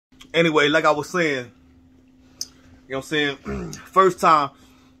Anyway, like I was saying, you know what I'm saying? First time,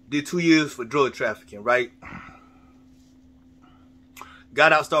 did 2 years for drug trafficking, right?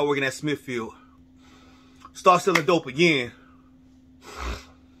 Got out, started working at Smithfield. Start selling dope again.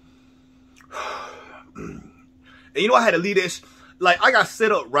 And you know, I had to leave that like, I got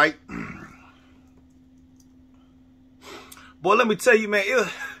set up, right? Boy, let me tell you, man.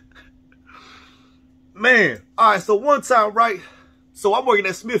 Man, all right, so one time, right? So I'm working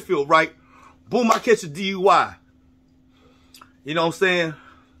at Smithfield, right? Boom, I catch a DUI. You know what I'm saying?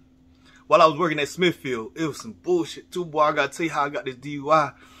 While I was working at Smithfield, it was some bullshit too, boy. I gotta tell you how I got this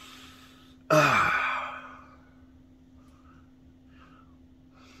DUI.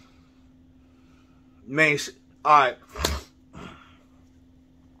 Man, all right.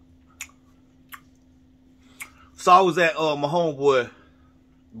 So I was at my homeboy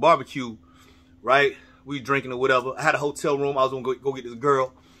barbecue, right? We drinking or whatever. I had a hotel room. I was gonna go get this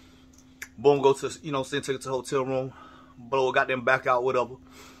girl. Boom, go to, you know what I'm saying, take her to the hotel room. Blow a goddamn back out, whatever.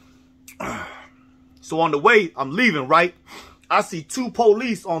 So on the way, I'm leaving, right? I see 2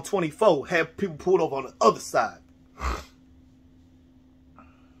 police on 24. Had people pulled over on the other side.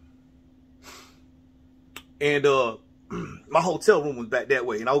 And my hotel room was back that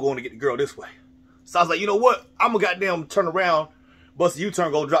way, and I was going to get the girl this way. So I was like, you know what? I'm gonna goddamn turn around, bust a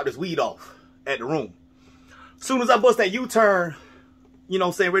U-turn, go drop this weed off at the room. Soon as I bust that U-turn, you know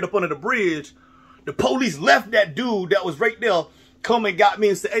what I'm saying, right up under the bridge, the police left that dude that was right there, come and got me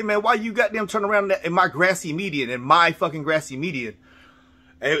and said, hey man, why you goddamn turn around in my grassy median, in my fucking grassy median?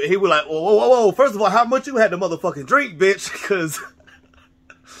 And he was like, whoa, whoa, whoa, first of all, how much you had to motherfucking drink, bitch? Because,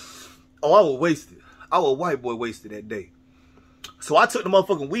 oh, I was wasted. I was a white boy wasted that day. So I took the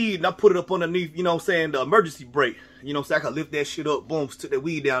motherfucking weed and I put it up underneath, you know what I'm saying, the emergency brake. You know what I'm saying? I could lift that shit up. Boom, took that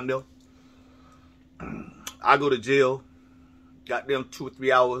weed down there. I go to jail. Goddamn 2 or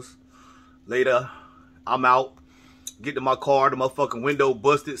 3 hours later, I'm out. Get to my car, the motherfucking window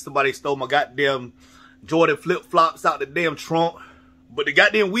busted. Somebody stole my goddamn Jordan flip-flops out the damn trunk. But the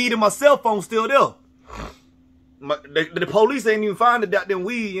goddamn weed in my cell phone still there. The police ain't even find the goddamn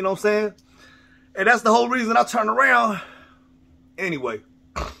weed, you know what I'm saying? And that's the whole reason I turned around. Anyway,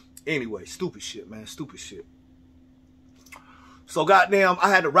 stupid shit, man, stupid shit. So goddamn, I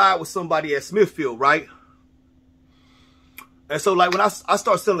had to ride with somebody at Smithfield, right? And so like when I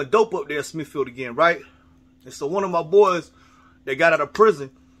start selling dope up there at Smithfield again, right? And so one of my boys that got out of prison,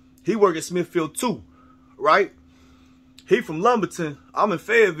 he worked at Smithfield too, right? He from Lumberton, I'm in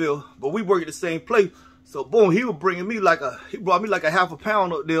Fayetteville, but we work at the same place. So boom, he was bringing me like he brought me like a half a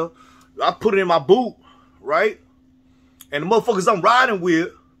pound up there. I put it in my boot, right? And the motherfuckers I'm riding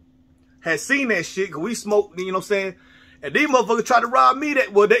with had seen that shit, because we smoked, you know what I'm saying? And these motherfuckers tried to rob me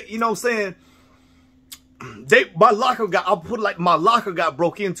that, well, they, you know what I'm saying? My locker got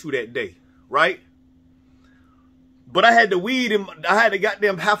broke into that day, right? But I had the weed and I had the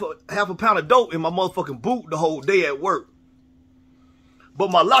goddamn half a pound of dope in my motherfucking boot the whole day at work.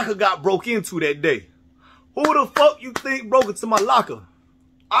 But my locker got broke into that day. Who the fuck you think broke into my locker?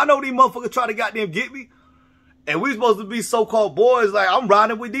 I know these motherfuckers try to goddamn get me. And we supposed to be so-called boys, like I'm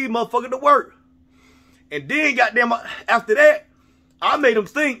riding with these motherfuckers to work. And then goddamn, after that, I made them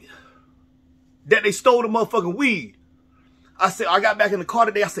think that they stole the motherfucking weed. I said, I got back in the car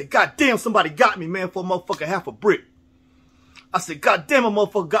today, I said, goddamn, somebody got me, man, for a motherfucking half a brick. I said, goddamn, a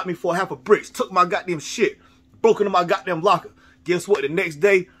motherfucker got me for a half a brick. Took my goddamn shit, broke into my goddamn locker. Guess what? The next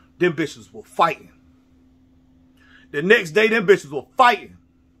day, them bitches were fighting. The next day, them bitches were fighting.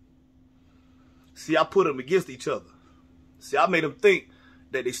 See, I put them against each other. See, I made them think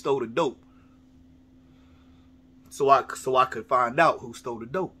that they stole the dope. So I could find out who stole the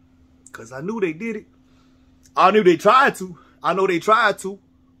dope. Because I knew they did it. I knew they tried to. I know they tried to.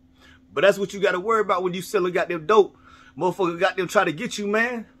 But that's what you got to worry about when you selling goddamn dope. Motherfucker goddamn try to get you,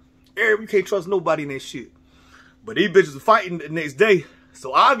 man. You can't trust nobody in that shit. But these bitches were fighting the next day.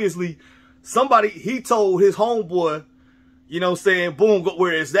 So obviously, he told his homeboy, you know what I'm saying, boom, go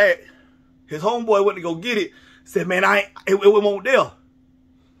where it's at. His homeboy went to go get it. Said, man, it won't there.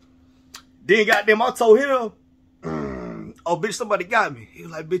 Then goddamn, I told him, oh, bitch, somebody got me. He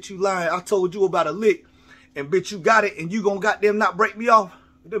was like, bitch, you lying. I told you about a lick. And bitch, you got it. And you gonna goddamn not break me off.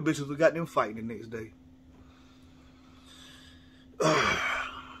 Them bitches were goddamn fighting the next day.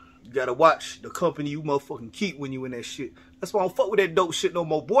 You gotta watch the company you motherfucking keep when you in that shit. That's why I don't fuck with that dope shit no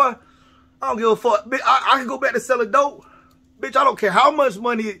more, boy. I don't give a fuck. Bitch, I can go back to selling dope. Bitch, I don't care how much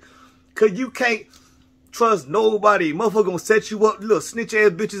money, cause you can't trust nobody. Motherfucker gonna set you up. Little snitch ass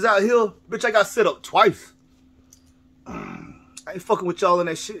bitches out here. Bitch, I got set up twice. I ain't fucking with y'all in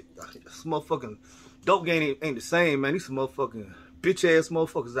that shit. This motherfucking dope game ain't the same, man. These some motherfucking bitch ass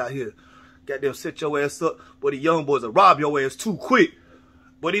motherfuckers out here. Goddamn set your ass up. But the young boys will rob your ass too quick.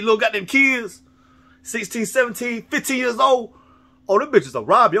 But these little goddamn kids, 16, 17, 15 years old, oh, them bitches will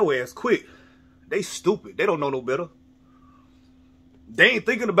rob your ass quick. They stupid. They don't know no better. They ain't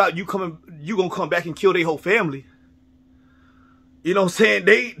thinking about you gonna come back and kill their whole family. You know what I'm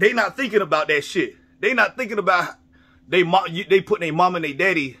saying? They not thinking about that shit. They not thinking about they put their mom and their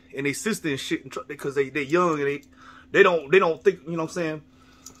daddy and their sister and shit because they young and they don't think, you know what I'm saying?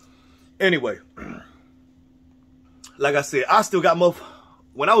 Anyway, like I said, I still got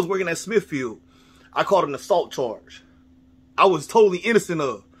when I was working at Smithfield, I caught an assault charge. I was totally innocent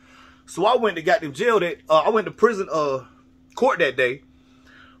of. So I went to goddamn jail I went to prison court that day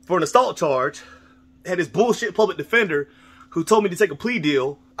for an assault charge. Had this bullshit public defender who told me to take a plea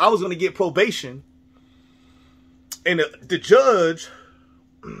deal. I was going to get probation. And the judge,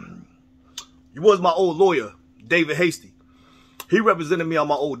 he was my old lawyer, David Hasty. He represented me on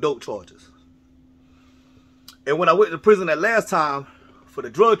my old dope charges. And when I went to prison that last time for the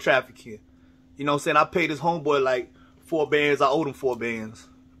drug trafficking, you know what I'm saying, I paid this homeboy like 4 bands. I owed him 4 bands.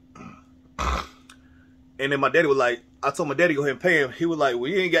 And then my daddy was like, I told my daddy go ahead and pay him. He was like, well,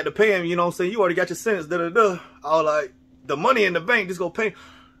 you ain't got to pay him. You know what I'm saying? You already got your sentence. Da, da, da. I was like, the money in the bank, just go pay.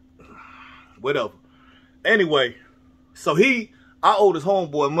 Whatever. Anyway, so I owed his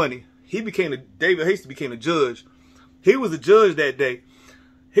homeboy money. David Hasty became a judge. He was a judge that day.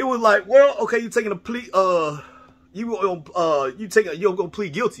 He was like, well, okay, you taking a plea, you're gonna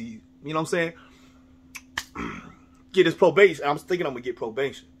plead guilty. You know what I'm saying? Get his probation. I'm thinking I'm gonna get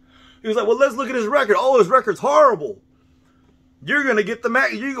probation. He was like, well, let's look at his record. Oh, his record's horrible. You're gonna get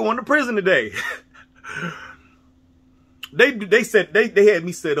you're going to prison today. They said they had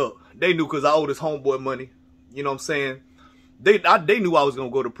me set up. They knew because I owed his homeboy money. You know what I'm saying? They knew I was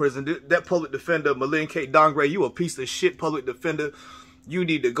gonna go to prison. That public defender, Malin K. Dongray, you a piece of shit public defender. You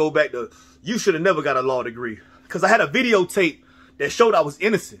need to go back to. You should have never got a law degree. Because I had a videotape that showed I was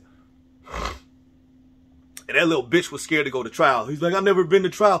innocent. And that little bitch was scared to go to trial. He's like, I've never been to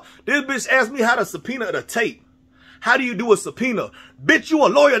trial. This bitch asked me how to subpoena the tape. How do you do a subpoena? Bitch, you a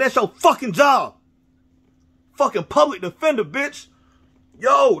lawyer. That's your fucking job. Fucking public defender, bitch.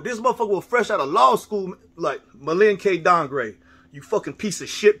 Yo, this motherfucker was fresh out of law school. Like, Malin K. Dongray. You fucking piece of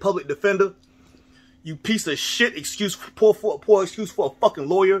shit public defender. You piece of shit poor excuse for a fucking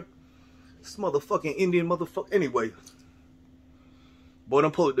lawyer. This motherfucking Indian motherfucker. Anyway. Boy,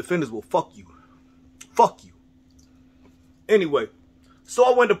 them public defenders will fuck you. Fuck you. Anyway.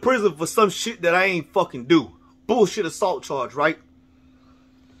 So I went to prison for some shit that I ain't fucking do. Bullshit assault charge, right?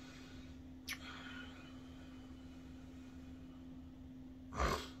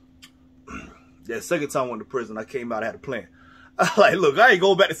 That second time I went to prison, I came out, I had a plan. I was like, look, I ain't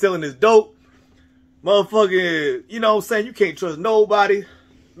going back to selling this dope. Motherfucking, you know what I'm saying? You can't trust nobody.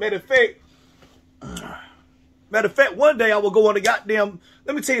 Matter of fact, one day I will go on the goddamn,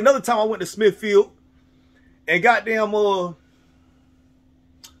 let me tell you another time I went to Smithfield and goddamn,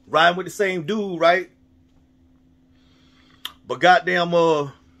 riding with the same dude, right? But goddamn,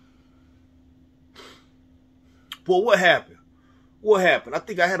 well, what happened? What happened? I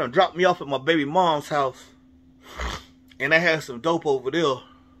think I had him drop me off at my baby mom's house. And I had some dope over there.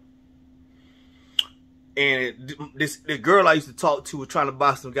 And the girl I used to talk to was trying to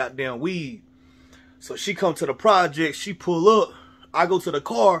buy some goddamn weed. So she come to the project, she pull up. I go to the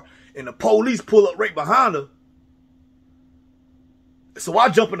car, and the police pull up right behind her. So I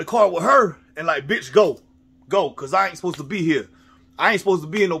jump in the car with her, and like, bitch, go. Go, because I ain't supposed to be here. I ain't supposed to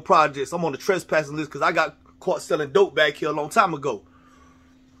be in no projects. I'm on the trespassing list because I got caught selling dope back here a long time ago.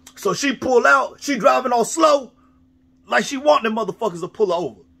 So she pull out, she driving all slow, like she want them motherfuckers to pull her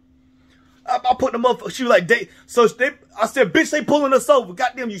over. I put them up, she was like, I said, bitch, they pulling us over.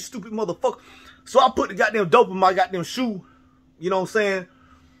 Goddamn, you stupid motherfucker. So I put the goddamn dope in my goddamn shoe. You know what I'm saying?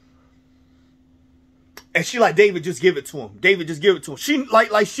 And she like, David, just give it to him. David, just give it to him. She,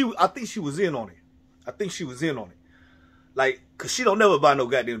 I think she was in on it. I think she was in on it. Like, cause she don't never buy no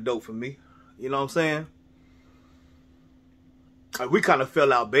goddamn dope from me. You know what I'm saying? Like, we kind of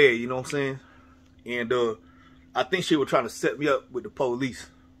fell out bad, you know what I'm saying? And I think she was trying to set me up with the police.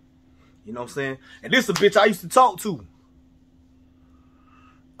 You know what I'm saying? And this is a bitch I used to talk to.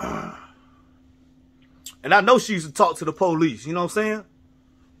 And I know she used to talk to the police, you know what I'm saying?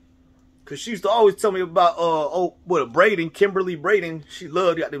 Cause she used to always tell me about Braden, Kimberly Braden. She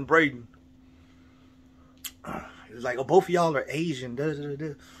loved goddamn Braden. It was like, oh, both of y'all are Asian. Da, da,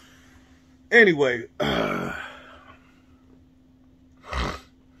 da. Anyway,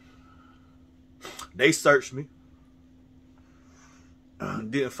 they searched me.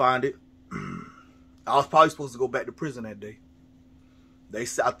 Didn't find it. I was probably supposed to go back to prison that day.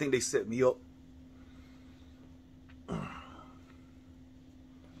 I think they set me up.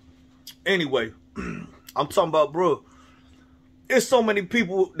 Anyway, I'm talking about, bro. There's so many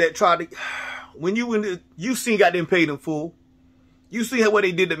people that try to. When you seen got them paid in full. You see what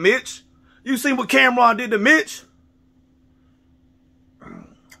they did to Mitch. You seen what Cameron did to Mitch.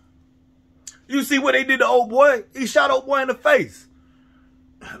 You see what they did to old boy. He shot old boy in the face.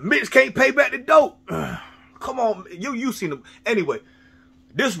 Mitch can't pay back the dope. Come on, you seen them. Anyway,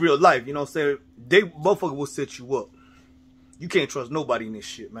 this real life, you know what I'm saying? They motherfucker will set you up. You can't trust nobody in this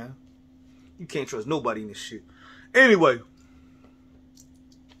shit, man. You can't trust nobody in this shit. Anyway,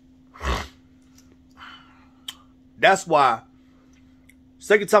 that's why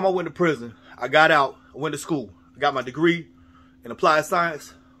second time I went to prison, I got out, I went to school. I got my degree in applied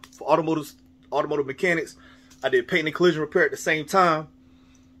science for automotive mechanics. I did paint and collision repair at the same time.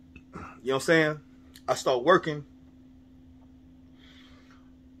 You know what I'm saying? I started working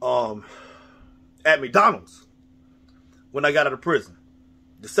at McDonald's when I got out of prison.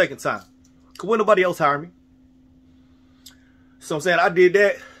 The second time. Cause when nobody else hired me. So I'm saying I did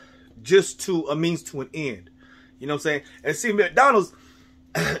that just to a means to an end. You know what I'm saying? And see, McDonald's,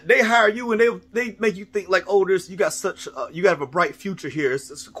 they hire you and they make you think like, oh, you got you got a bright future here.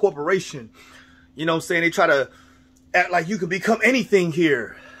 It's a corporation. You know what I'm saying? They try to act like you can become anything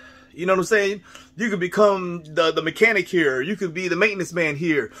here. You know what I'm saying? You can become the mechanic here. You could be the maintenance man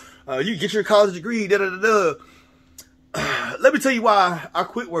here. You get your college degree, da-da-da-da. Let me tell you why I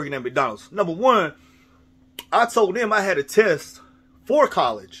quit working at McDonald's. Number one, I told them I had a test for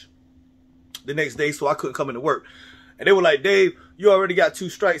college the next day, so I couldn't come into work. And they were like, Dave, you already got 2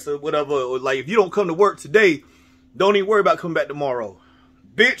 strikes or whatever. Or like, if you don't come to work today, don't even worry about coming back tomorrow.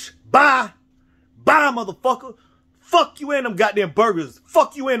 Bitch, bye. Bye, motherfucker. Fuck you and them goddamn burgers.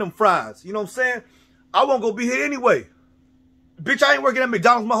 Fuck you and them fries. You know what I'm saying? I won't go be here anyway. Bitch, I ain't working at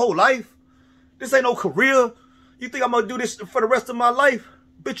McDonald's my whole life. This ain't no career. You think I'm gonna do this for the rest of my life?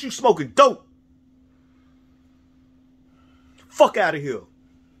 Bitch, you smoking dope. Fuck out of here.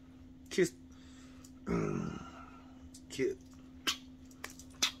 Kiss. Kid.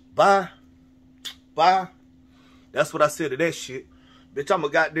 Bye. Bye. That's what I said to that shit. Bitch, I'm a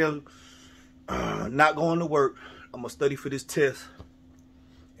goddamn not going to work. I'm gonna study for this test.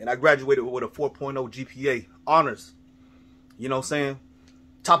 And I graduated with a 4.0 GPA. Honors. You know what I'm saying?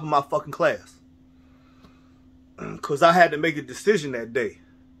 Top of my fucking class. Because I had to make a decision that day.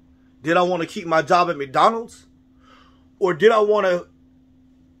 Did I want to keep my job at McDonald's? Or did I want to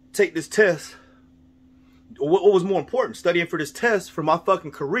take this test? What was more important? Studying for this test for my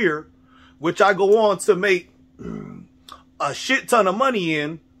fucking career, which I go on to make a shit ton of money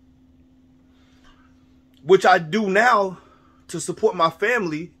in, which I do now to support my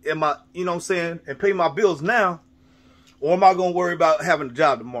family and my, you know what I'm saying, and pay my bills now. Or am I going to worry about having a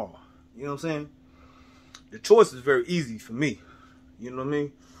job tomorrow? You know what I'm saying? The choice is very easy for me. You know what I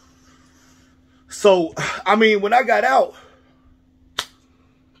mean? So, I mean, when I got out,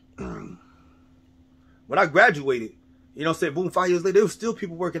 when I graduated, you know what I'm saying, boom, 5 years later, there was still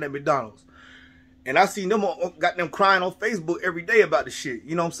people working at McDonald's. And I seen them, got them crying on Facebook every day about the shit.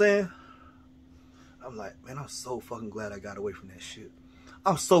 You know what I'm saying? I'm like, man, I'm so fucking glad I got away from that shit.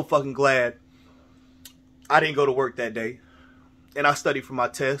 I'm so fucking glad I didn't go to work that day. And I studied for my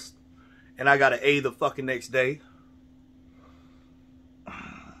test. And I got an A the fucking next day.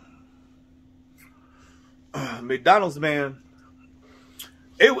 McDonald's, man.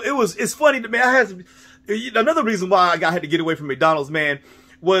 It's funny to me. Another reason why I had to get away from McDonald's, man,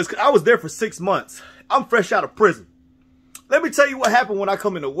 was I was there for 6 months. I'm fresh out of prison. Let me tell you what happened when I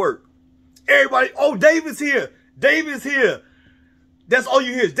come into work. Everybody, oh, David's here. David's here. That's all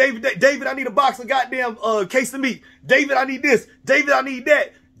you hear is David, I need a box of goddamn case of meat. David, I need this. David, I need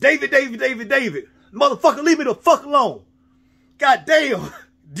that. David. Motherfucker, leave me the fuck alone. God damn.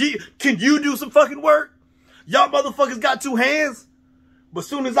 Can you do some fucking work? Y'all motherfuckers got 2 hands? But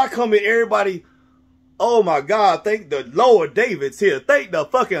soon as I come in, everybody, oh my God, thank the Lord David's here. Thank the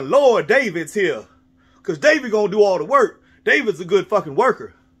fucking Lord David's here. Because David gonna do all the work. David's a good fucking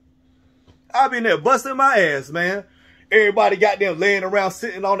worker. I been there busting my ass, man. Everybody got them laying around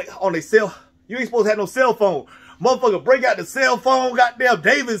sitting on their cell. You ain't supposed to have no cell phone. Motherfucker, break out the cell phone. Goddamn,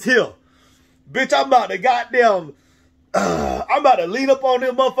 David's here. Bitch, I'm about to goddamn, I'm about to lean up on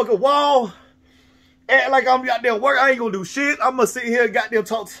them motherfucking wall. Act like I'm goddamn work. I ain't gonna do shit. I'm gonna sit here and goddamn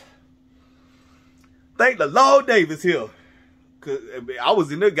talk. Thank the Lord David's here. Cause I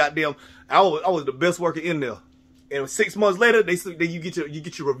was in there goddamn, I was the best worker in there. And 6 months later, you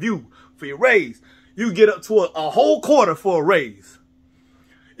get your review for your raise. You get up to a whole quarter for a raise.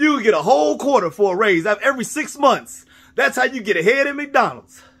 You get a whole quarter for a raise. Every 6 months, That's how you get ahead at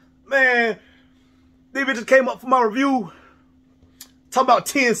McDonald's. Man, these bitches came up for my review, talking about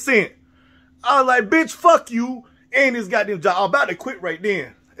 10 cents. I was like, bitch, fuck you and this goddamn job. I'm about to quit right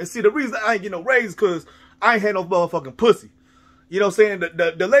then. And see, the reason I ain't get no raise because I ain't had no motherfucking pussy. You know what I'm saying?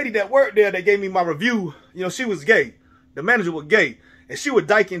 The lady that worked there that gave me my review, you know, she was gay. The manager was gay. And she was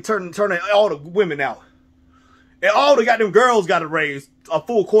dyking, turning all the women out. And all the goddamn girls got a raise, a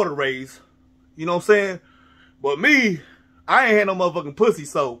full quarter raise. You know what I'm saying? But me, I ain't had no motherfucking pussy,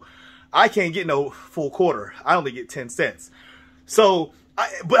 so I can't get no full quarter. I only get 10 cents. So,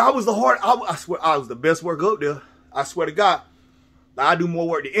 but I was I swear, I was the best worker up there. I swear to God. I do more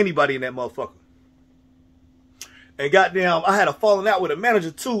work than anybody in that motherfucker. And goddamn, I had a falling out with a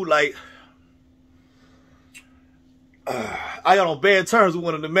manager too. Like, I got on bad terms with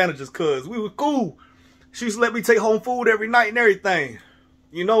one of the managers because we were cool. She used to let me take home food every night and everything,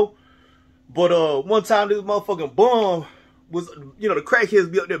 you know. But one time this motherfucking bum was, you know, the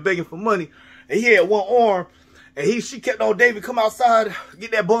crackheads be up there begging for money, and he had one arm, and she kept on, David, come outside,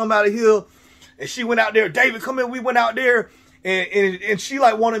 get that bum out of here. And she went out there, David, come in. We went out there, and she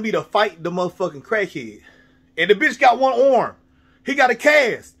like wanted me to fight the motherfucking crackhead. And the bitch got one arm. He got a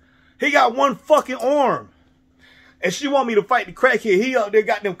cast. He got one fucking arm. And she want me to fight the crackhead. He up there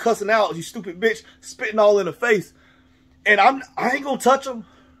got them cussing out, you stupid bitch, spitting all in the face. And I ain't gonna touch him.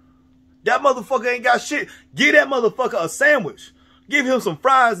 That motherfucker ain't got shit. Give that motherfucker a sandwich. Give him some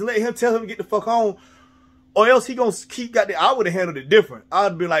fries and let him tell him to get the fuck home. Or else he gonna keep I would have handled it different.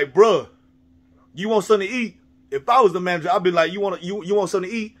 I'd be like, bruh, you want something to eat? If I was the manager, I'd be like, you want something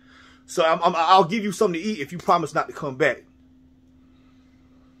to eat? So I'll give you something to eat if you promise not to come back.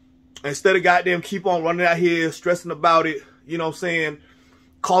 Instead of goddamn keep on running out here, stressing about it, you know what I'm saying,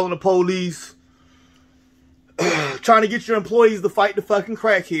 calling the police, trying to get your employees to fight the fucking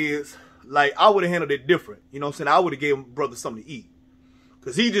crackheads. Like, I would have handled it different. You know what I'm saying? I would have gave him brother something to eat.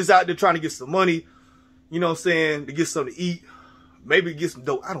 Because he just out there trying to get some money, you know what I'm saying, to get something to eat. Maybe get some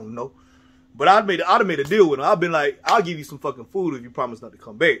dope. I don't know. But I'd have made a deal with him. I'd been like, I'll give you some fucking food if you promise not to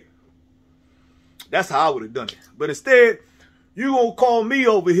come back. That's how I would have done it. But instead, you gonna call me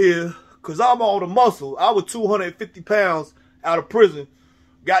over here because I'm all the muscle. I was 250 pounds out of prison.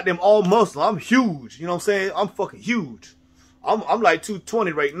 Got them all muscle. I'm huge. You know what I'm saying? I'm fucking huge. I'm like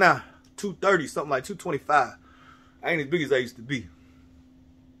 220 right now. 230, something like 225. I ain't as big as I used to be.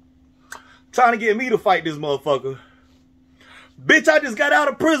 Trying to get me to fight this motherfucker. Bitch, I just got out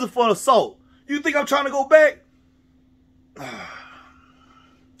of prison for an assault. You think I'm trying to go back?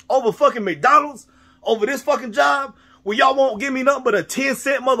 Over fucking McDonald's? Over this fucking job? Where y'all won't give me nothing but a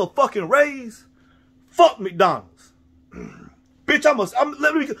 10-cent motherfucking raise? Fuck McDonald's. Bitch,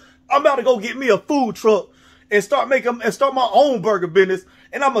 I'm about to go get me a food truck and start my own burger business,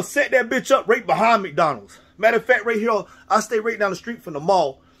 and I'm gonna set that bitch up right behind McDonald's. Matter of fact, right here, I stay right down the street from the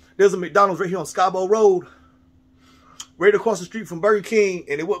mall. There's a McDonald's right here on Scarborough Road, right across the street from Burger King,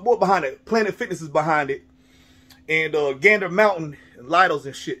 and what behind it? Planet Fitness is behind it, and Gander Mountain and Lidl's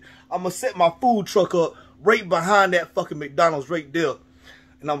and shit. I'm gonna set my food truck up right behind that fucking McDonald's right there,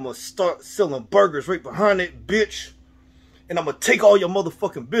 and I'm gonna start selling burgers right behind it, bitch. And I'm gonna take all your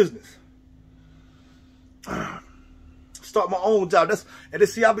motherfucking business. Start my own job. And then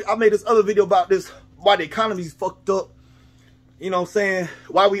see, I made this other video about this, why the economy's fucked up. You know what I'm saying?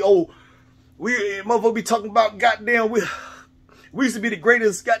 Why we motherfucker be talking about goddamn, we used to be the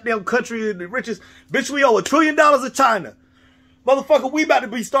greatest goddamn country, the richest. Bitch, we owe $1 trillion to China. Motherfucker, we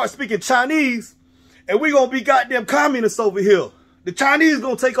about to start speaking Chinese, and we gonna be goddamn communists over here. The Chinese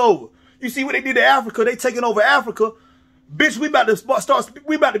gonna take over. You see what they did to Africa? They taking over Africa. Bitch, we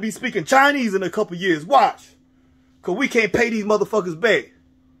about to be speaking Chinese in a couple years. Watch. Cause we can't pay these motherfuckers back.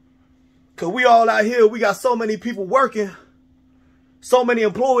 Cause we all out here, we got so many people working, so many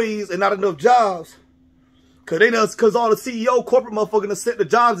employees and not enough jobs. Cause all the CEO corporate motherfuckers done sent the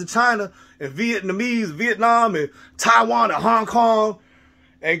jobs in China and Vietnam and Taiwan and Hong Kong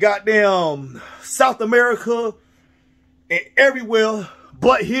and goddamn South America and everywhere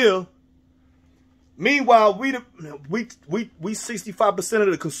but here. Meanwhile, we 65%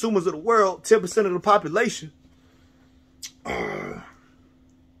 of the consumers of the world, 10% of the population.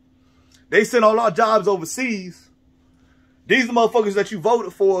 They send all our jobs overseas. These are motherfuckers that you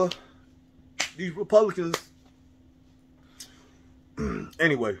voted for. These Republicans.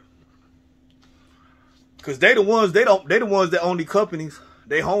 Anyway. Cause they the ones that own the companies.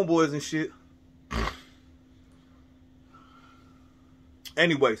 They homeboys and shit.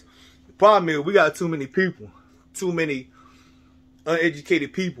 Anyways. Problem is, we got too many people, too many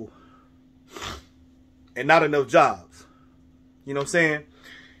uneducated people, and not enough jobs. You know what I'm saying?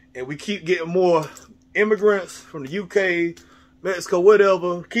 And we keep getting more immigrants from the UK, Mexico,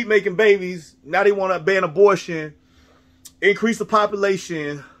 whatever, keep making babies. Now they want to ban abortion, increase the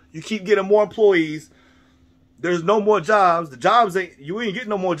population. You keep getting more employees. There's no more jobs. The jobs you ain't getting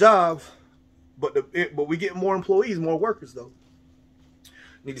no more jobs, but we get more employees, more workers though.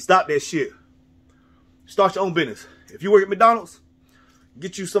 Need to stop that shit. Start your own business. If you work at McDonald's,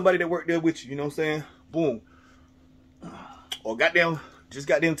 get you somebody that work there with you. You know what I'm saying? Boom. Or just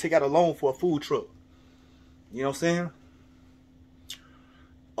take out a loan for a food truck. You know what I'm saying?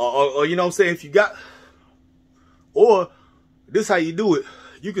 Or you know what I'm saying? If you got, or this how you do it.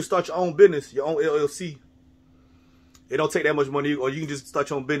 You can start your own business, your own LLC. It don't take that much money. Or you can just start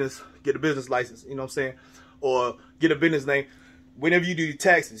your own business, get a business license. You know what I'm saying? Or get a business name. Whenever you do your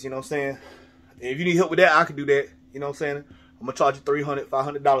taxes, you know what I'm saying? And if you need help with that, I can do that. You know what I'm saying? I'm going to charge you $300,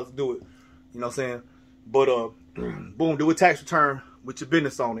 $500 to do it. You know what I'm saying? But, boom, do a tax return with your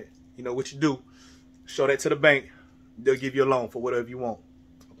business on it. You know what you do. Show that to the bank. They'll give you a loan for whatever you want.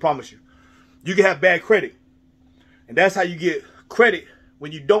 I promise you. You can have bad credit. And that's how you get credit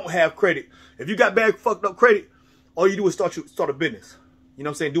when you don't have credit. If you got bad, fucked up credit, all you do is start a business. You know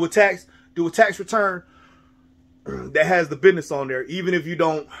what I'm saying? Do a tax return that has the business on there, even if you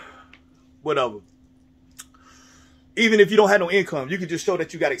don't, whatever. Even if you don't have no income, you can just show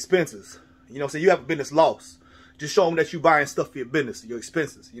that you got expenses. You know what I'm saying? You have a business loss. Just show them that you buying stuff for your business, your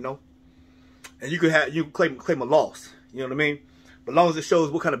expenses, you know? And you can claim a loss. You know what I mean? But as long as it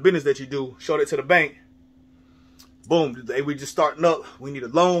shows what kind of business that you do, show that to the bank. Boom, hey, we just starting up. We need a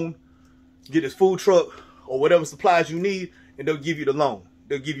loan. Get this food truck or whatever supplies you need, and they'll give you the loan.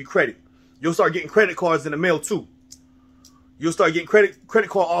 They'll give you credit. You'll start getting credit cards in the mail too. You'll start getting credit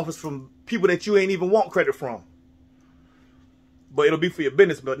card offers from people that you ain't even want credit from. But it'll be for your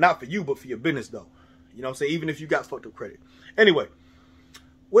business, but not for you, but for your business though. You know what I'm saying? Even if you got fucked up credit. Anyway,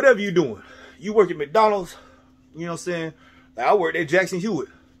 whatever you're doing, you work at McDonald's, you know what I'm saying? Like I worked at Jackson Hewitt,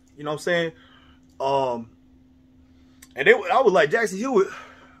 you know what I'm saying? And I was like, Jackson Hewitt,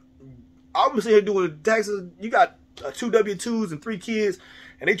 I'm sitting here doing taxes. You got 2 W-2s and 3 kids,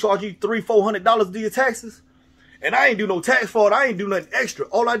 and they charge you $300-400 to do your taxes. And I ain't do no tax fraud. I ain't do nothing extra.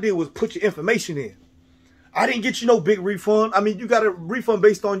 All I did was put your information in. I didn't get you no big refund. I mean, you got a refund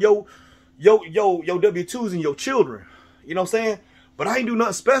based on your W-2s and your children. You know what I'm saying? But I ain't do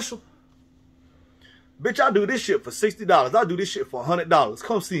nothing special. Bitch, I do this shit for $60. I do this shit for $100.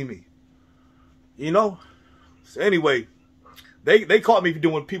 Come see me. You know? So anyway, they caught me for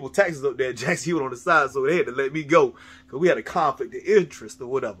doing people's taxes up there at Jackson Hewitt on the side, so they had to let me go. Because we had a conflict of interest or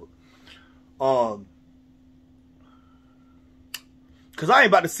whatever. Because I ain't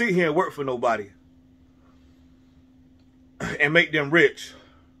about to sit here and work for nobody and make them rich.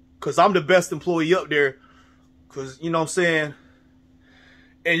 Because I'm the best employee up there. Because, you know what I'm saying?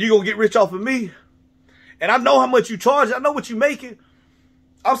 And you going to get rich off of me. And I know how much you charge. I know what you making.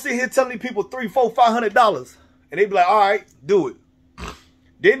 I'm sitting here telling people $300, $400, $500. And they be like, all right, do it.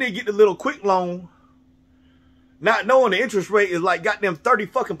 Then they get the little quick loan. Not knowing the interest rate is like goddamn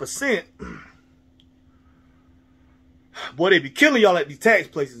 30%. Boy, they be killing y'all at these tax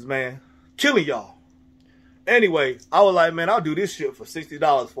places, man. Killing y'all. Anyway, I was like, man, I'll do this shit for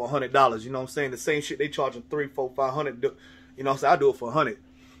 $60 for $100. You know what I'm saying? The same shit they charging $300, $400, $500. You know what I'm saying? I do it for $100.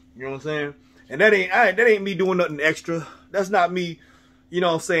 You know what I'm saying? And that ain't me doing nothing extra. That's not me, you know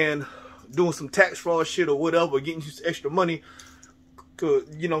what I'm saying, doing some tax fraud shit or whatever, getting you some extra money. Cause,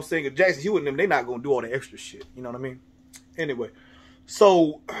 you know what I'm saying, if Jackson Hewitt and them, they not going to do all the extra shit. You know what I mean? Anyway,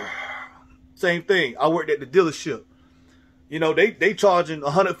 so, same thing. I worked at the dealership. You know, they charging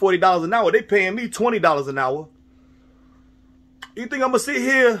 $140 an hour. They paying me $20 an hour. You think I'm going to sit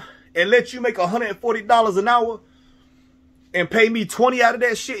here and let you make $140 an hour and pay me 20 out of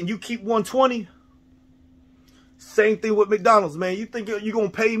that shit and you keep 120? Same thing with McDonald's, man. You think you're going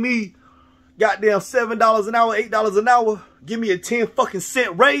to pay me goddamn $7 an hour, $8 an hour, give me a 10 fucking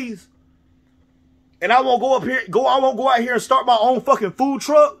cent raise, and I won't go out here and start my own fucking food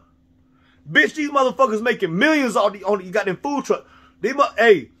truck? Bitch, these motherfuckers making millions on the goddamn food truck.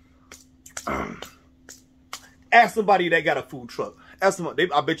 Hey, ask somebody that got a food truck. Ask them,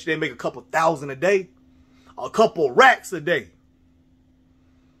 I bet you they make a couple thousand a day, a couple racks a day.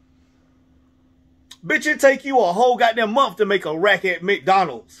 Bitch, it take you a whole goddamn month to make a rack at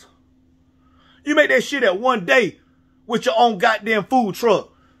McDonald's. You make that shit at one day with your own goddamn food truck.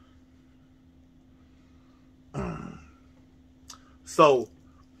 So,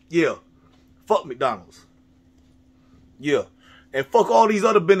 yeah. Fuck McDonald's. Yeah. And fuck all these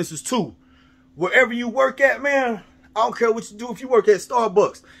other businesses too. Wherever you work at, man, I don't care what you do. If you work at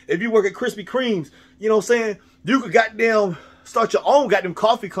Starbucks, if you work at Krispy Kreme's, you know what I'm saying? You could goddamn start your own goddamn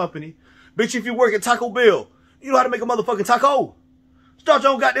coffee company. Bitch, if you work at Taco Bell, you know how to make a motherfucking taco. Start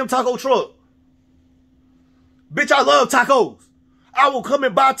your own goddamn taco truck. Bitch, I love tacos. I will come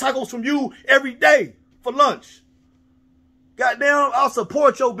and buy tacos from you every day for lunch. Goddamn, I'll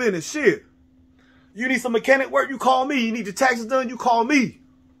support your business. Shit. You need some mechanic work, you call me. You need your taxes done, you call me.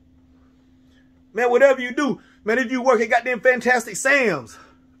 Man, whatever you do. Man, if you work at goddamn Fantastic Sam's,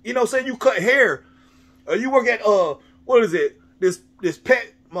 you know what I'm saying, you cut hair. Or you work at, what is it? This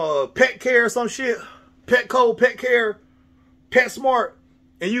pet care or some shit. Petco, Pet Care, Pet Smart.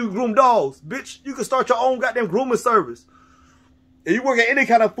 And you groom dogs. Bitch, you can start your own goddamn grooming service. And you work at any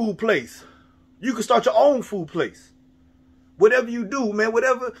kind of food place. You can start your own food place. Whatever you do, man,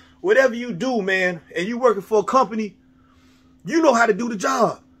 whatever you do, man, and you working for a company, you know how to do the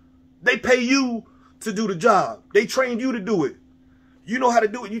job. They pay you to do the job. They train you to do it. You know how to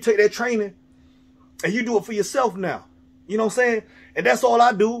do it. You take that training and you do it for yourself now. You know what I'm saying? And that's all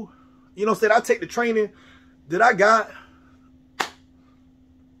I do. You know what I'm saying? I take the training that I got,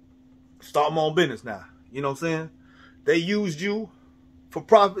 start my own business now. You know what I'm saying? They used you for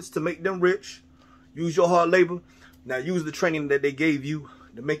profits to make them rich. Use your hard labor. Now use the training that they gave you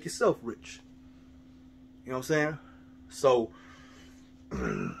to make yourself rich. You know what I'm saying? So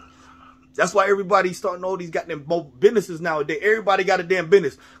that's why everybody's starting all these goddamn businesses nowadays. Everybody got a damn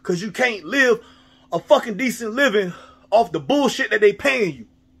business. Because you can't live a fucking decent living off the bullshit that they paying you.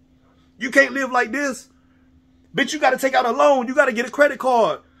 You can't live like this. Bitch, you got to take out a loan. You got to get a credit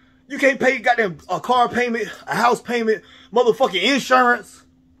card. You can't pay goddamn a car payment, a house payment, motherfucking insurance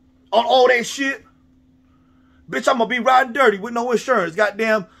on all that shit. Bitch, I'm going to be riding dirty with no insurance.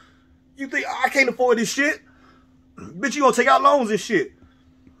 Goddamn, you think I can't afford this shit? Bitch, you going to take out loans and shit.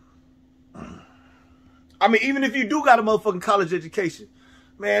 I mean, even if you do got a motherfucking college education,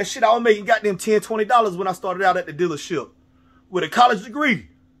 man, shit, I was making goddamn $10, $20 when I started out at the dealership with a college degree.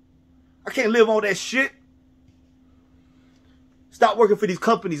 I can't live on that shit. Stop working for these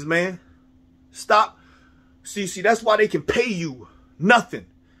companies, man. Stop. See, that's why they can pay you nothing.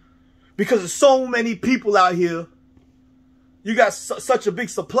 Because there's so many people out here. You got such a big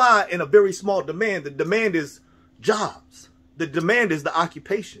supply and a very small demand. The demand is jobs. The demand is the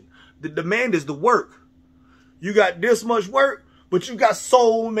occupation. The demand is the work. You got this much work, but you got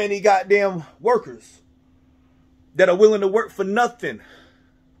so many goddamn workers that are willing to work for nothing.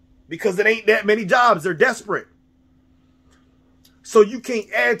 Because it ain't that many jobs. They're desperate. So you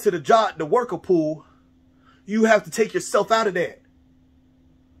can't add to the worker pool. You have to take yourself out of that.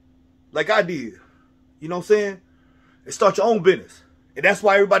 Like I did. You know what I'm saying? And start your own business. And that's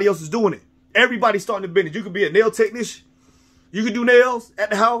why everybody else is doing it. Everybody's starting a business. You could be a nail technician. You can do nails at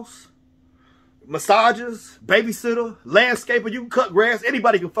the house. Massages, babysitter, landscaper. You can cut grass.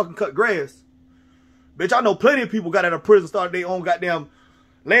 Anybody can fucking cut grass. Bitch, I know plenty of people got out of prison, started their own goddamn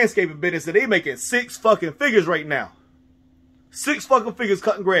landscaping business, and they making 6 fucking figures right now. 6 fucking figures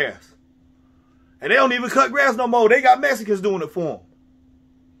cutting grass. And they don't even cut grass no more. They got Mexicans doing it for them.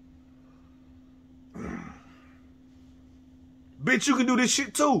 Bitch, you can do this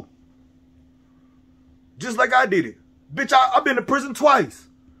shit too. Just like I did it. Bitch, I've been to prison twice.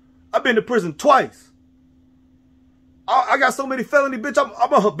 I've been to prison twice. I got so many felony, bitch.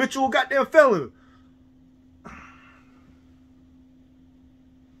 I'm a habitual goddamn felon.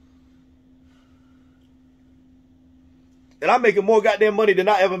 And I'm making more goddamn money than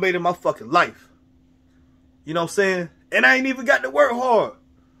I ever made in my fucking life. You know what I'm saying? And I ain't even got to work hard.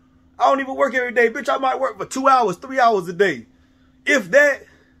 I don't even work every day. Bitch, I might work for 2 hours, 3 hours a day. If that.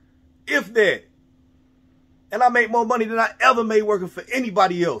 And I make more money than I ever made working for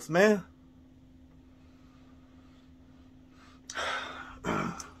anybody else, man.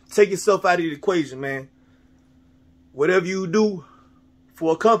 Take yourself out of the equation, man. Whatever you do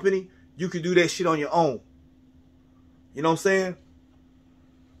for a company, you can do that shit on your own. You know what I'm saying?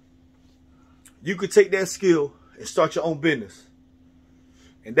 You could take that skill and start your own business.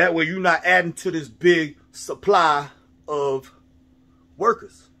 And that way you're not adding to this big supply of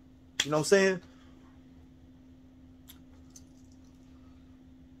workers. You know what I'm saying?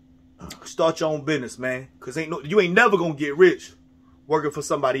 Start your own business, man. Because you ain't never going to get rich working for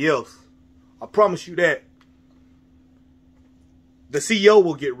somebody else. I promise you that. The CEO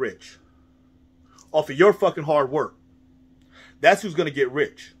will get rich off of your fucking hard work. That's who's going to get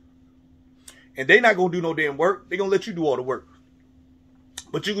rich. And they not going to do no damn work. They going to let you do all the work.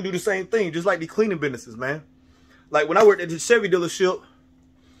 But you can do the same thing, just like the cleaning businesses, man. Like when I worked at the Chevy dealership,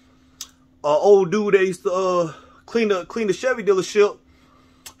 old dude that used to clean the Chevy dealership,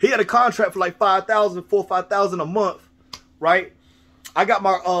 he had a contract for like $5,000, $4,000 or $5,000 a month, right? I got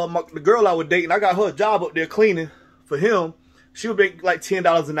the girl I was dating, I got her a job up there cleaning for him. She would make like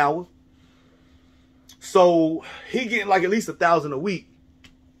 $10 an hour. So he getting like at least $1,000 a week.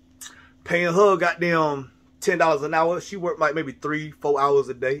 Paying her goddamn $10 an hour. She worked like maybe 3-4 hours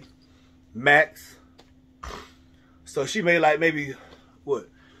a day, max. So she made like maybe what,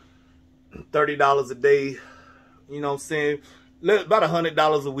 $30 a day. You know what I'm saying? About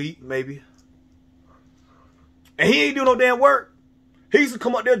 $100 a week, maybe. And he ain't do no damn work. He used to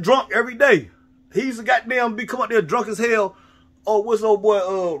come up there drunk every day. He used to goddamn come up there drunk as hell. Oh, what's old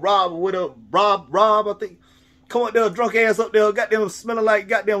boy, Rob, with a Rob, I think. Come up there drunk ass up there, goddamn smelling like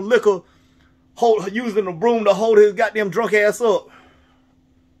goddamn liquor, using the broom to hold his goddamn drunk ass up.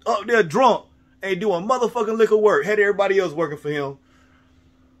 Up there drunk, ain't doing motherfucking liquor work. Had everybody else working for him.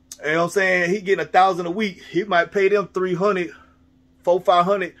 You know what I'm saying? He getting $1,000 a week. He might pay them $300, $400,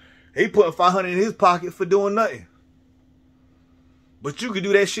 $500. He putting $500 in his pocket for doing nothing. But you can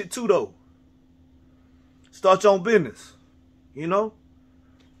do that shit too, though. Start your own business. You know?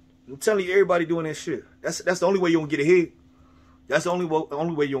 I'm telling you, everybody doing that shit. That's the only way you gonna get ahead. That's the only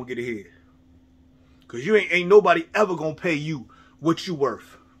way you gonna get ahead. Cause you ain't nobody ever gonna pay you what you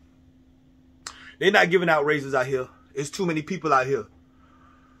worth. They're not giving out raises out here. It's too many people out here.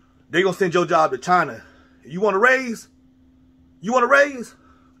 They gonna send your job to China. You want a raise? You want a raise?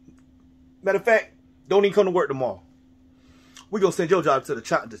 Matter of fact, don't even come to work tomorrow. We gonna send your job to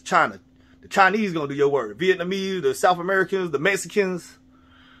China. The Chinese gonna do your work. Vietnamese, the South Americans, the Mexicans,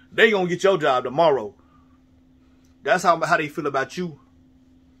 they gonna get your job tomorrow. That's how they feel about you.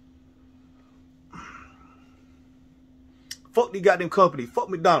 Fuck these goddamn companies. Fuck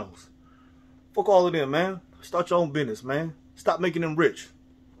McDonald's. Fuck all of them, man. Start your own business, man. Stop making them rich.